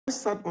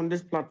sat on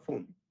this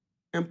platform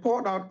and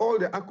poured out all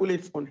the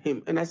accolades on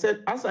him. And I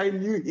said, as I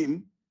knew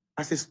him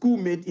as a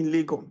schoolmate in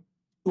Lagos,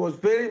 he was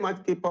very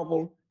much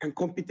capable and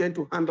competent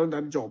to handle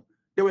that job.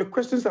 There were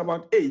questions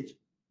about age.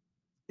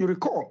 You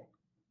recall.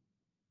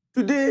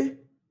 Today,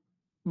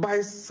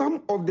 by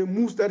some of the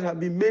moves that have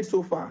been made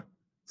so far,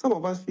 some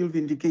of us feel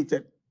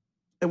vindicated.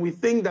 And we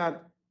think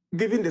that,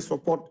 given the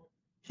support,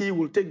 he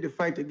will take the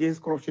fight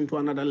against corruption to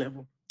another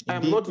level.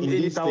 I'm not in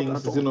any doubt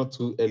at all. Is it not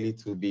too early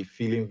to be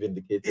feeling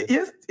vindicated?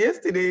 Yes,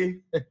 yesterday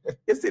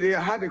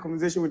I had a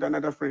conversation with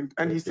another friend,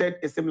 and he said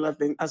a similar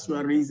thing as you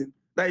are raising,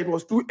 that it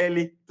was too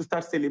early to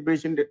start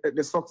celebrating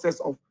the success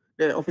of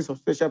the Office of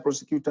Special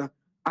Prosecutor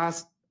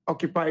as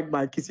occupied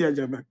by Kissi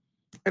Agyebeng.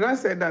 And I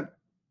said that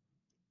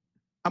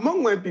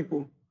among my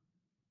people,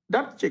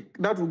 that chick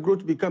that will grow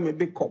to become a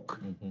big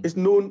cock is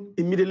known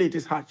immediately it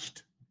is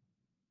hatched.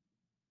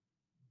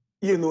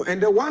 You know,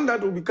 and the one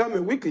that will become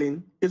a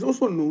weakling is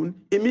also known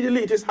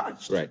immediately it is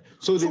hatched. Right.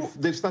 So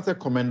they've started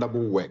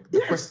commendable work.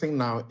 The question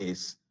now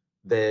is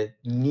the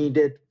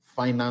needed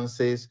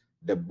finances.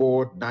 The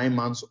board, 9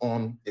 months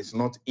on, is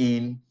not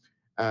in.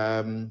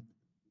 The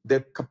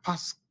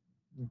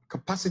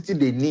capacity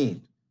they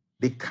need,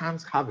 they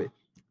can't have it.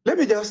 Let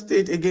me just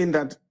state again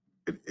that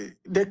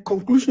the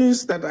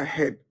conclusions that I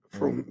had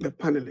from the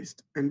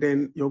panelists and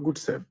then your good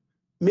self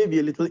may be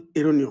a little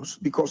erroneous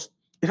because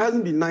it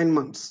hasn't been 9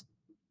 months.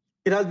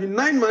 It has been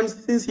 9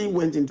 months since he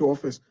went into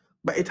office,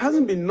 but it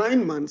hasn't been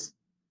 9 months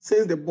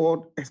since the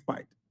board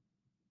expired.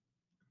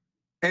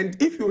 And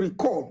if you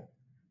recall,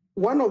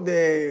 one of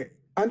the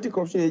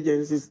anti-corruption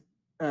agencies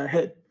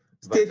head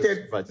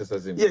stated,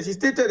 yes, he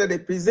stated that they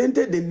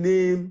presented the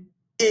name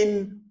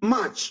in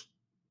March.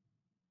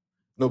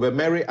 No, but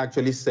Mary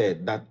actually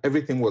said that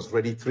everything was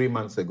ready 3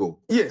 months ago.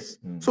 Yes.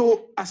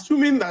 So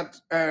assuming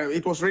that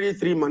it was ready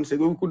 3 months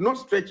ago, we could not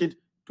stretch it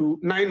to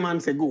 9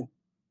 months ago,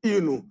 you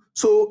know.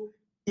 So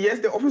yes,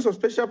 the Office of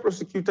Special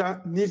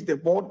Prosecutor needs the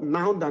board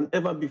now than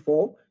ever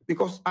before,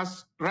 because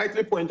as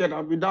rightly pointed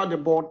out, without the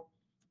board,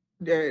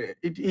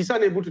 it is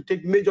unable to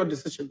take major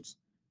decisions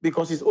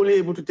because he's only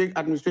able to take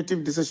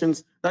administrative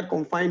decisions that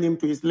confine him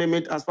to his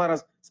limit as far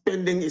as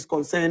spending is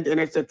concerned and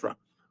etc.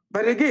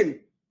 But again,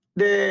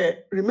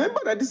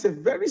 remember that this is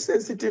a very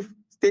sensitive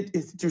state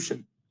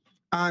institution.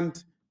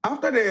 And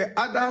after the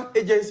other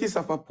agencies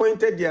have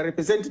appointed their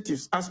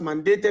representatives as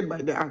mandated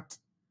by the Act,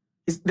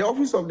 it's the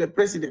Office of the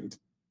President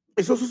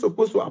is also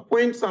supposed to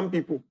appoint some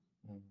people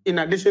in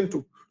addition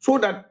to, so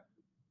that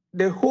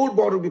the whole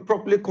board will be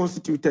properly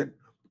constituted.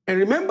 And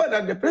remember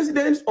that the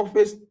President's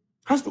office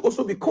has to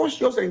also be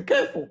cautious and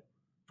careful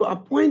to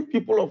appoint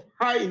people of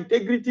high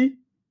integrity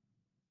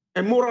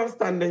and moral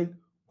standing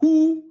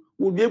who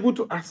will be able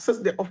to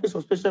assist the Office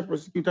of Special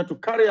Prosecutor to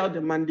carry out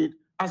the mandate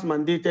as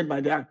mandated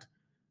by the Act.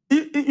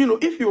 You know,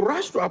 if you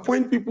rush to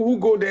appoint people who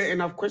go there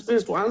and have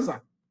questions to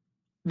answer,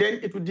 then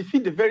it will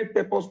defeat the very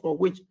purpose for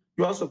which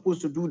you are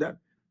supposed to do that.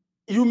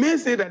 You may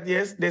say that,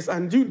 yes, there's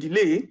undue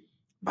delay,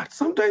 but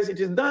sometimes it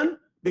is done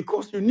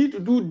because you need to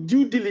do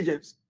due diligence